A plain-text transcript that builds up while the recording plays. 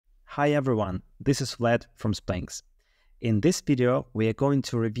Hi everyone, this is Vlad from Splynx. In this video, we are going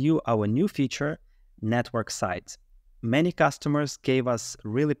to review our new feature, Network Site. Many customers gave us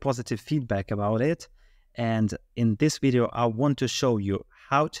really positive feedback about it, and in this video, I want to show you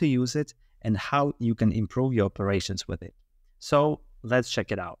how to use it and how you can improve your operations with it. So let's check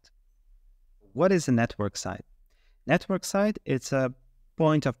it out. What is a network site? Network site is a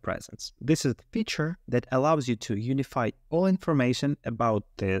point of presence. This is a feature that allows you to unify all information about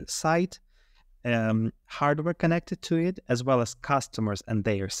the site, hardware connected to it, as well as customers and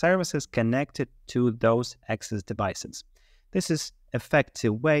their services connected to those access devices. This is an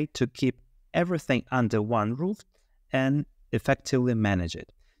effective way to keep everything under one roof and effectively manage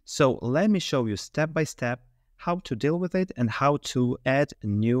it. So let me show you step by step how to deal with it and how to add a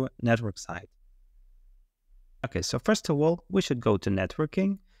new network site. Okay, so first of all, we should go to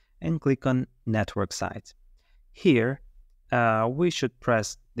networking and click on network site. Here, we should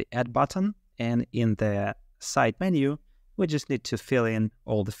press the add button, and in the site menu, we just need to fill in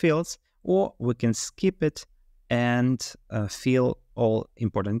all the fields, or we can skip it and fill all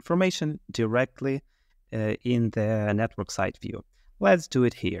important information directly in the network site view. Let's do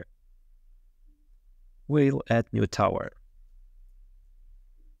it here. We'll add new tower.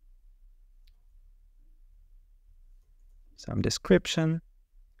 Some description,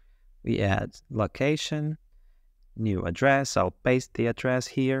 we add location, new address, I'll paste the address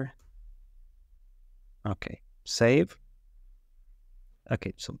here. Okay, save.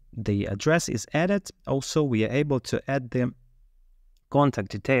 Okay, so the address is added. Also, we are able to add the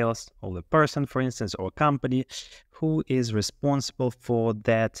contact details of the person, for instance, or company who is responsible for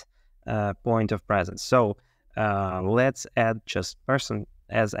that point of presence. So let's add just person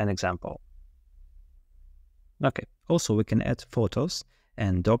as an example. Okay, also we can add photos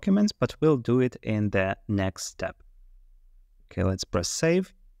and documents, but we'll do it in the next step. Okay, let's press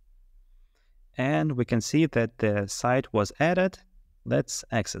save. And we can see that the site was added. Let's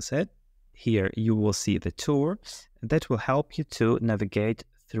access it. Here you will see the tour that will help you to navigate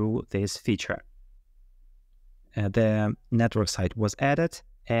through this feature. The network site was added,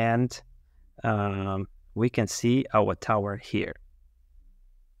 and we can see our tower here.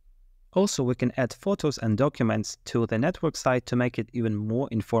 Also, we can add photos and documents to the network site to make it even more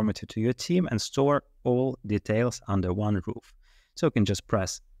informative to your team and store all details under one roof. So you can just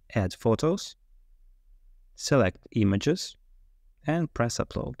press add photos, select images, and press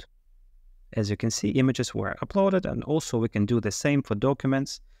upload. As you can see, images were uploaded, and also we can do the same for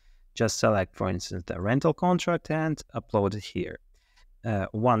documents. Just select, for instance, the rental contract and upload it here.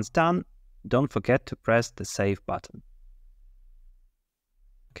 Once done, don't forget to press the save button.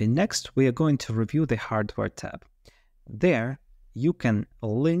 Okay, next we are going to review the hardware tab. There you can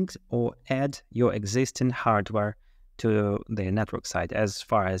link or add your existing hardware to the network site. As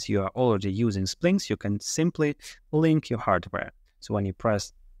far as you are already using Splynx, you can simply link your hardware. So when you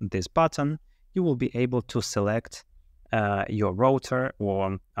press this button, you will be able to select your router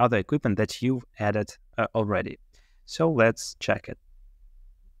or other equipment that you've added already. So let's check it.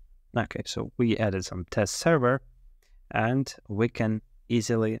 Okay, so we added some test server, and we can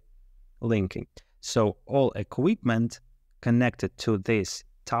easily linking. So all equipment connected to this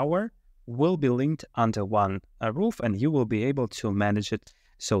tower will be linked under one roof, and you will be able to manage it.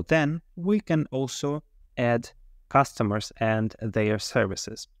 So then we can also add customers and their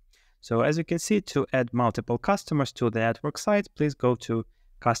services. So as you can see, to add multiple customers to the network site, please go to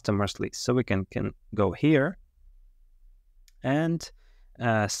customers list. So we can go here and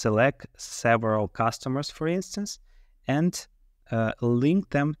select several customers, for instance, and link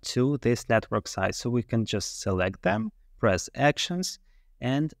them to this network site. So we can just select them, press actions,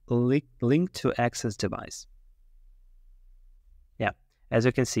 and link to access device. Yeah, as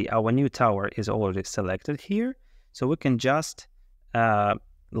you can see, our new tower is already selected here. So we can just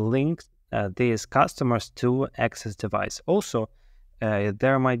link these customers to access device. Also,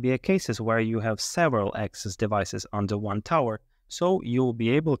 there might be cases where you have several access devices under one tower. So you'll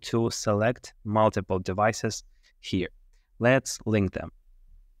be able to select multiple devices here. Let's link them.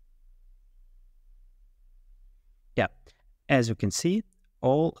 Yeah, as you can see,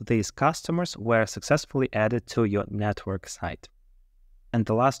 all these customers were successfully added to your network site. And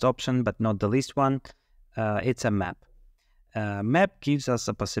the last option, but not the least one, it's a map. Map gives us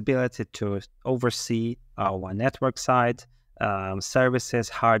a possibility to oversee our network site, services,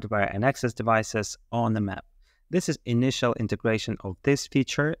 hardware, and access devices on the map. This is initial integration of this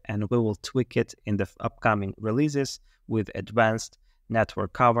feature, and we will tweak it in the upcoming releases with advanced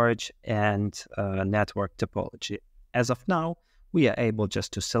network coverage and network topology. As of now, we are able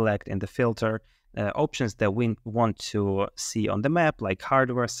just to select in the filter options that we want to see on the map, like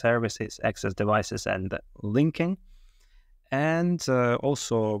hardware, services, access devices, and linking. And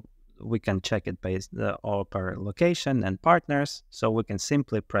also we can check it based on per location and partners. So we can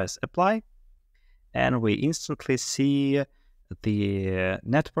simply press apply, and we instantly see the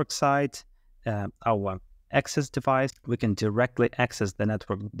network site, our access device. We can directly access the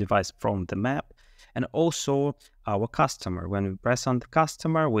network device from the map, and also our customer. When we press on the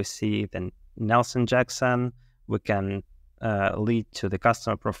customer, we see the Nelson Jackson. We can lead to the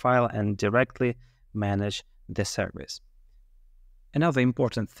customer profile and directly manage the service. Another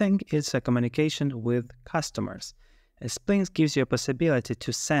important thing is communication with customers. Splynx gives you a possibility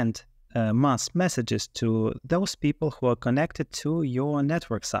to send mass messages to those people who are connected to your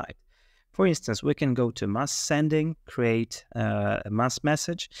network site. For instance, we can go to mass sending, create a mass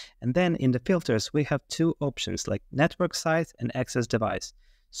message, and then in the filters we have two options like network site and access device.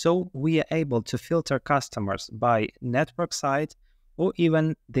 So we are able to filter customers by network site or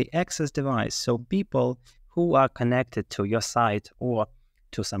even the access device. So people who are connected to your site or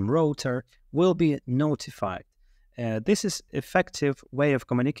to some router will be notified. This is effective way of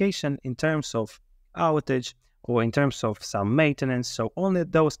communication in terms of outage or in terms of some maintenance. So only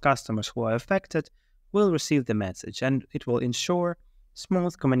those customers who are affected will receive the message, and it will ensure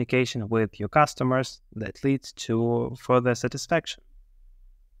smooth communication with your customers that leads to further satisfaction.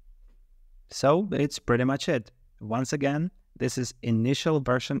 So it's pretty much it. Once again, this is initial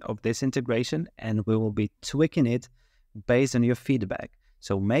version of this integration, and we will be tweaking it based on your feedback.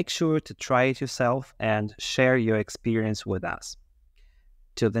 So make sure to try it yourself and share your experience with us.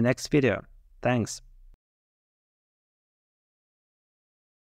 Till the next video. Thanks.